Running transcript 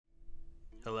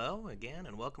Hello again,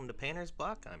 and welcome to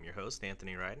Paintersblock. I'm your host,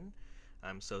 Anthony Ryden.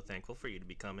 I'm so thankful for you to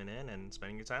be coming in and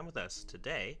spending your time with us.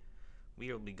 Today,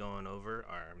 we will be going over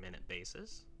our minute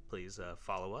bases. Please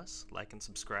follow us, like and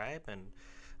subscribe, and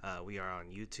we are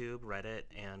on YouTube, Reddit,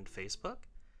 and Facebook.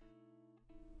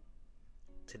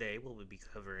 Today, we'll be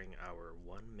covering our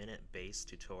 1-minute base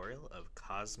tutorial of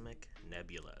cosmic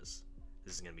nebulas.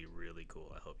 This is going to be really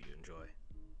cool. I hope you enjoy.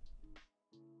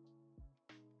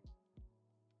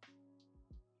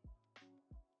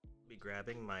 Be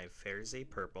grabbing my Fairzy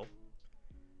purple.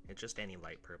 It's just any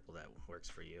light purple that works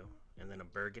for you. And then a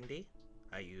burgundy.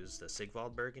 I use the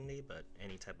Sigvald burgundy, but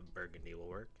any type of burgundy will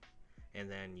work.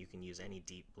 And then you can use any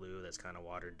deep blue that's kind of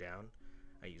watered down.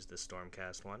 I use the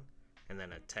Stormcast one. And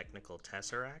then a technical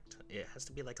tesseract. It has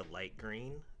to be like a light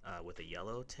green with a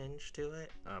yellow tinge to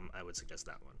it. I would suggest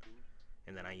that one.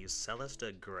 And then I use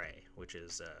Celesta gray, which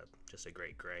is just a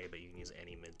great gray, but you can use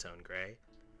any mid-tone gray.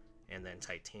 And then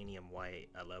titanium white.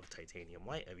 I love titanium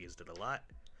white. I've used it a lot.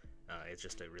 It's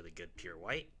just a really good pure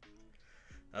white.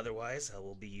 Otherwise, I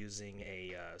will be using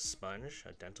a sponge,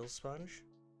 a dental sponge.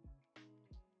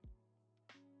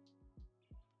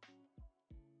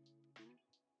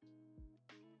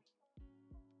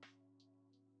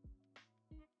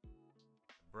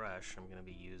 Brush, I'm going to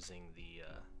be using the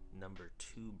number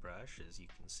 2 brush, as you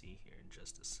can see here in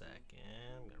just a second.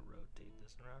 I'm going to rotate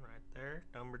this around right there.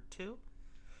 Number 2.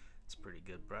 It's a pretty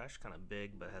good brush, kind of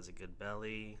big but has a good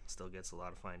belly, still gets a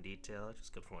lot of fine detail. It's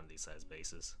just good for one of these size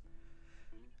bases.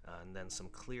 And then some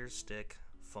ClearStik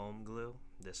foam glue.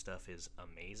 This stuff is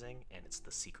amazing and it's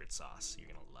the secret sauce. You're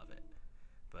gonna love it.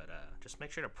 But just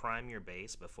make sure to prime your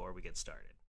base before we get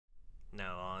started.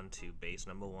 Now on to base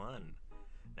number 1.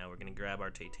 Now we're going to grab our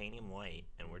titanium white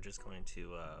and we're just going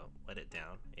to wet it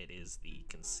down. It is the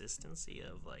consistency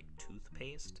of like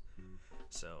toothpaste.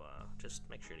 So just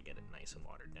make sure to get it nice and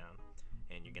watered down.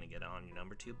 And you're going to get on your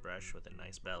number 2 brush with a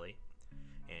nice belly.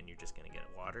 And you're just going to get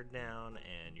it watered down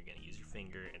and you're going to use your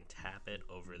finger and tap it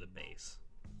over the base.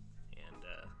 And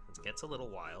it gets a little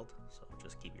wild, so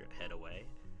just keep your head away,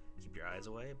 keep your eyes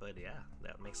away, but yeah,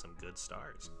 that makes some good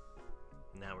stars.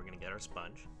 Now we're going to get our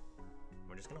sponge.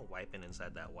 We're just going to wipe it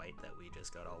inside that white that we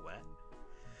just got all wet.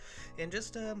 And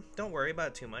just don't worry about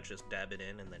it too much, just dab it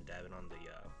in and then dab it on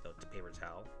the paper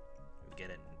towel. Get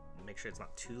it, make sure it's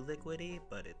not too liquidy,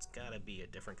 but it's got to be a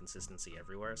different consistency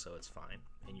everywhere, so it's fine.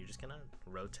 And you're just going to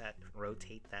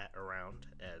rotate that around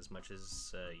as much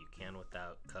as you can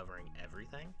without covering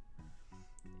everything.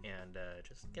 And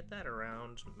just get that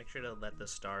around. Make sure to let the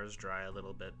stars dry a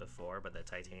little bit before, but the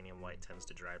titanium white tends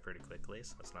to dry pretty quickly,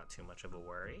 so it's not too much of a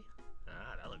worry.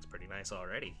 Ah, that looks pretty nice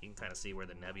already. You can kind of see where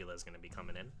the nebula is going to be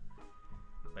coming in.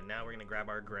 But now we're going to grab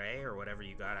our gray or whatever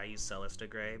you got. I use Celesta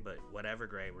gray, but whatever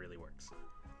gray really works.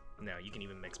 Now you can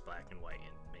even mix black and white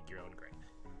and make your own gray.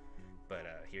 But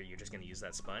here you're just going to use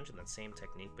that sponge and that same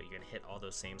technique, but you're going to hit all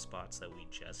those same spots that we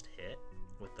just hit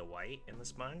with the white and the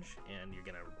sponge, and you're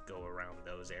going to go around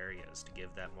those areas to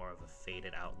give that more of a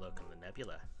faded outlook on the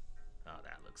nebula. Oh,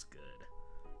 that looks good.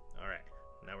 Alright,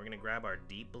 now we're going to grab our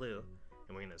deep blue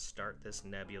and we're going to start this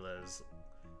nebula's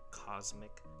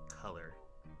cosmic color.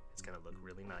 It's going to look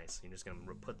really nice. You're just going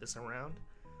to put this around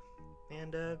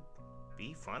and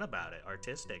be fun about it,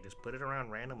 artistic. Just put it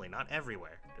around randomly, not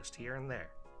everywhere, just here and there.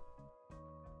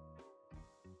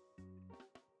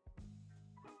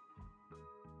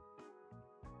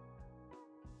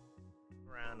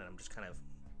 Around, and I'm just kind of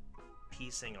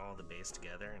piecing all the base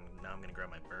together, and now I'm going to grab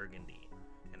my burgundy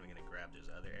and we're going to grab those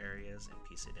other areas and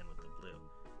piece it in with the blue.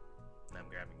 And I'm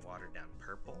grabbing watered down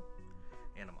purple,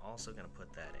 and I'm also going to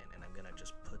put that in, and I'm going to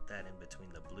just put that in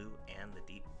between the blue and the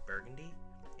deep burgundy,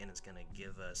 and it's going to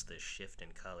give us this shift in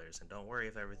colors. And don't worry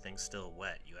if everything's still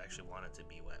wet. You actually want it to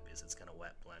be wet because it's going to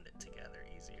wet blend it together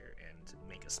easier and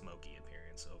make a smoky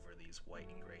appearance over these white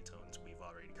and gray tones we've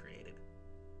already created.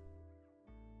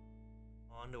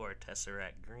 On to our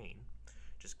tesseract green.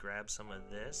 Just grab some of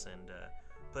this and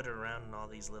put it around in all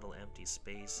these little empty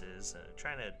spaces,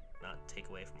 trying to not take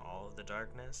away from all of the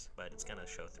darkness, but it's going to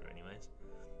show through anyways.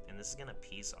 And this is going to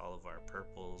piece all of our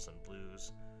purples and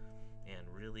blues and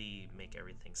really make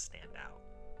everything stand out.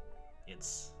 It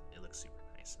looks super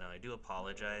nice. Now I do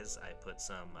apologize, I put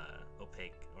some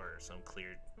opaque or some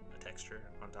clear texture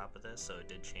on top of this, so it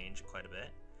did change quite a bit,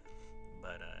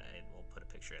 but we'll put a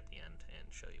picture at the end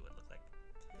and show you what it looked like.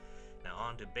 Now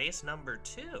on to base number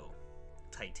 2.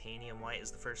 Titanium white is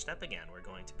the first step again. We're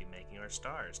going to be making our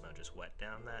stars. Now just wet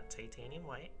down that titanium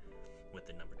white with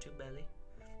the number 2 belly,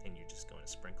 and you're just going to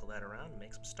sprinkle that around and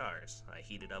make some stars. I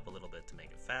heated up a little bit to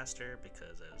make it faster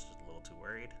because I was just a little too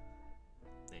worried.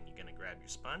 Then you're going to grab your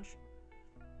sponge,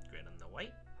 grit on the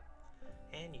white,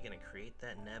 And you're going to create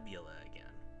that nebula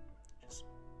again. Just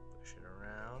push it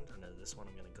around. I know this one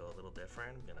I'm going to go a little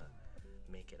different. I'm going to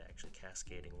make it actually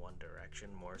cascading one direction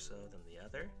more so than the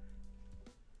other.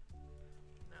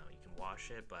 Now you can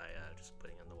wash it by just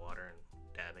putting it in the water and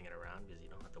dabbing it around, because you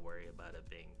don't have to worry about it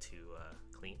being too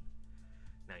clean.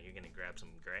 Now you're going to grab some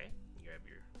gray, you grab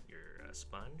your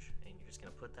sponge, and you're just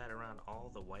going to put that around all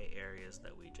the white areas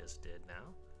that we just did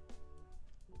now.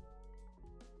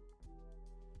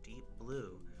 Deep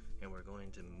blue, and we're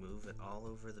going to move it all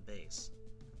over the base.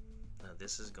 Now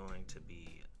this is going to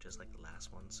be just like the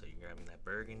last one, so you're grabbing that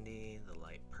burgundy, the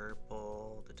light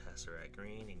purple, the tesseract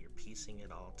green, and you're piecing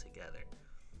it all together.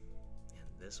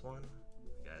 And this one,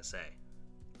 I gotta say,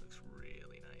 looks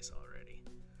really nice already.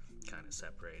 Kind of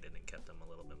separated and kept them a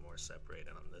little bit more separated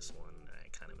on this one. I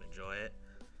kind of enjoy it.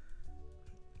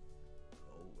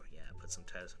 Oh yeah,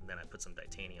 then I put some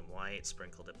titanium white,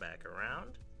 sprinkled it back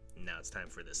around. Now it's time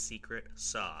for the secret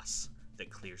sauce, the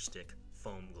ClearStik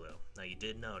foam glue. Now you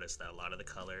did notice that a lot of the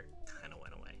color kind of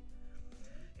went away.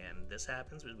 And this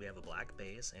happens because we have a black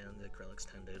base and the acrylics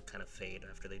tend to kind of fade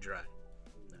after they dry.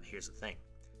 Now here's the thing.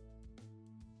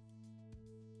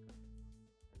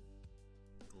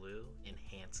 Glue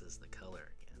enhances the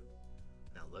color again.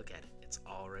 Now look at it, it's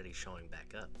already showing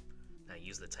back up. Now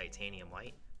use the titanium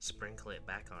white, sprinkle it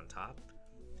back on top,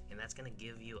 and that's going to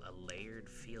give you a layered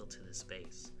feel to this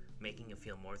base, making it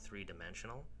feel more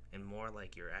three-dimensional and more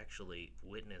like you're actually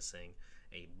witnessing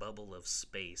a bubble of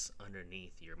space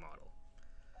underneath your model.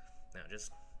 Now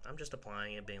I'm just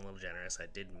applying it, being a little generous. I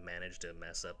did manage to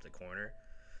mess up the corner,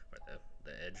 or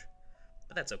the edge,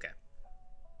 but that's okay.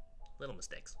 Little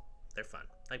mistakes. They're fun.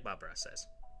 Like Bob Ross says.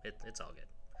 It's all good.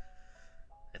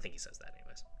 I think he says that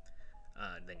anyways.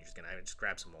 Then you're just gonna just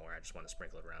grab some more. I just want to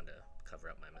sprinkle it around to cover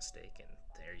up my mistake, and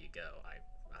there you go.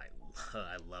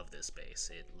 I love this base.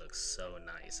 It looks so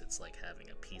nice. It's like having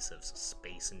a piece of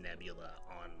space nebula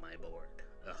on my board.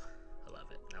 Ugh, I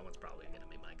love it. That one's probably gonna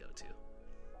be my go-to.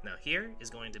 Now here is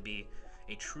going to be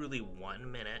a truly 1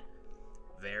 minute,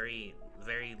 very,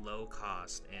 very low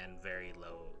cost and very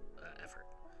low effort.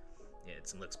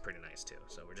 It looks pretty nice too.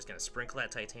 So we're just gonna sprinkle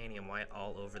that titanium white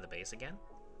all over the base again.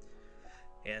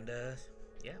 And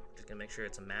yeah, just gonna make sure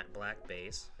it's a matte black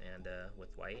base and with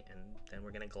white, and then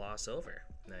we're gonna gloss over.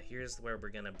 Now here's where we're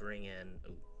gonna bring in,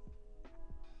 ooh,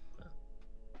 well,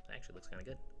 that actually looks kind of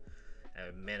good.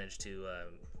 I managed to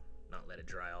not let it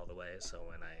dry all the way, so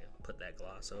when I put that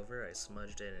gloss over, I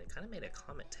smudged it and it kind of made a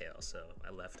comet tail, so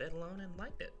I left it alone and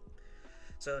liked it.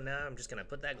 So now I'm just gonna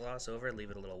put that gloss over,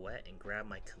 leave it a little wet, and grab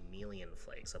my Chameleon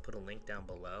Flakes. I'll put a link down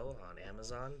below on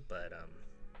Amazon, but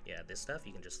yeah, this stuff,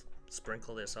 you can just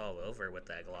sprinkle this all over with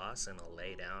that gloss and it'll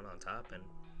lay down on top, and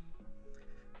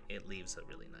it leaves a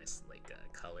really nice like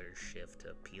color shift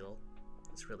appeal.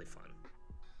 It's really fun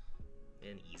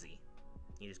and easy.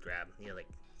 You just grab, like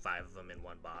 5 of them in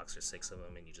one box or 6 of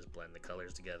them, and you just blend the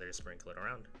colors together, sprinkle it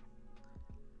around,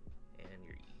 and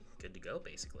you're good to go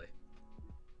basically.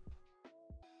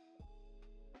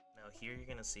 Now here you're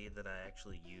gonna see that I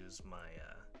actually use my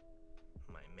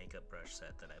my makeup brush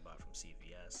set that I bought from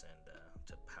CVS and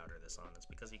to powder this on. It's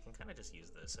because you can kind of just use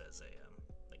this as a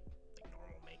like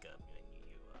normal makeup, and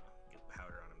you get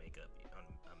powder on a makeup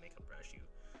brush. You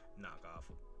knock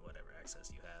off whatever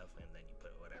excess you have, and then you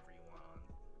put whatever you want on.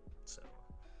 So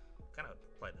kind of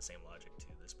apply the same logic to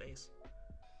this base,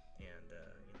 and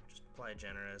just apply it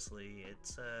generously.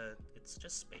 It's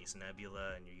just Space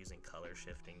Nebula, and you're using color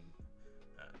shifting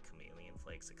Chameleon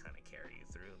Flakes to kind of carry you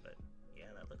through. But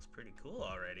yeah, that looks pretty cool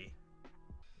already.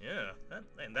 Yeah,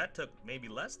 that took maybe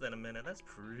less than a minute. That's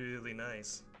really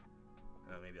nice.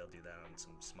 Maybe I'll do that on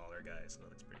some smaller guys. That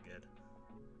looks pretty good.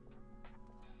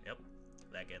 Yep,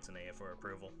 that gets an A for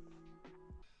approval.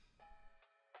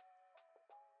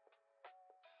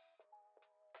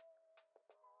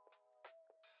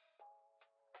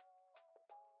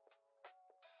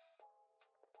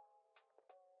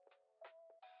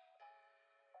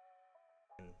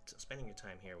 And so spending your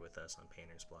time here with us on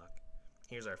Paintersblock.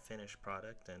 Here's our finished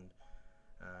product, and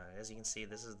as you can see,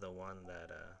 this is the one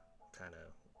that kind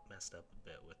of messed up a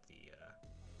bit with the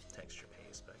texture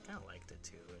paste, but I kind of liked it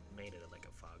too. It made it like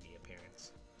a foggy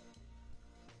appearance.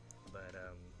 But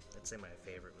I'd say my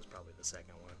favorite was probably the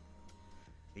second one.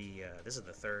 This is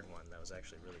the third one that was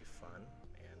actually really fun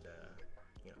and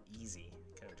easy.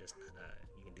 Kind of just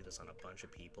you can do this on a bunch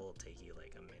of people. It'll take you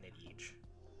like a minute each,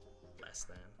 less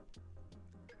than.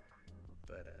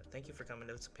 But thank you for coming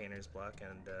to Paintersblock,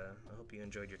 and I hope you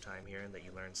enjoyed your time here and that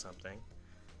you learned something.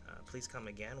 Please come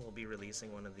again. We'll be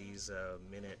releasing one of these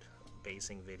minute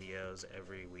basing videos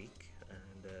every week,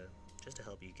 and just to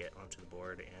help you get onto the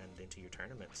board and into your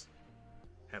tournaments.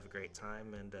 Have a great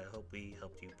time, and hope we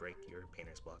helped you break your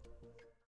painter's block.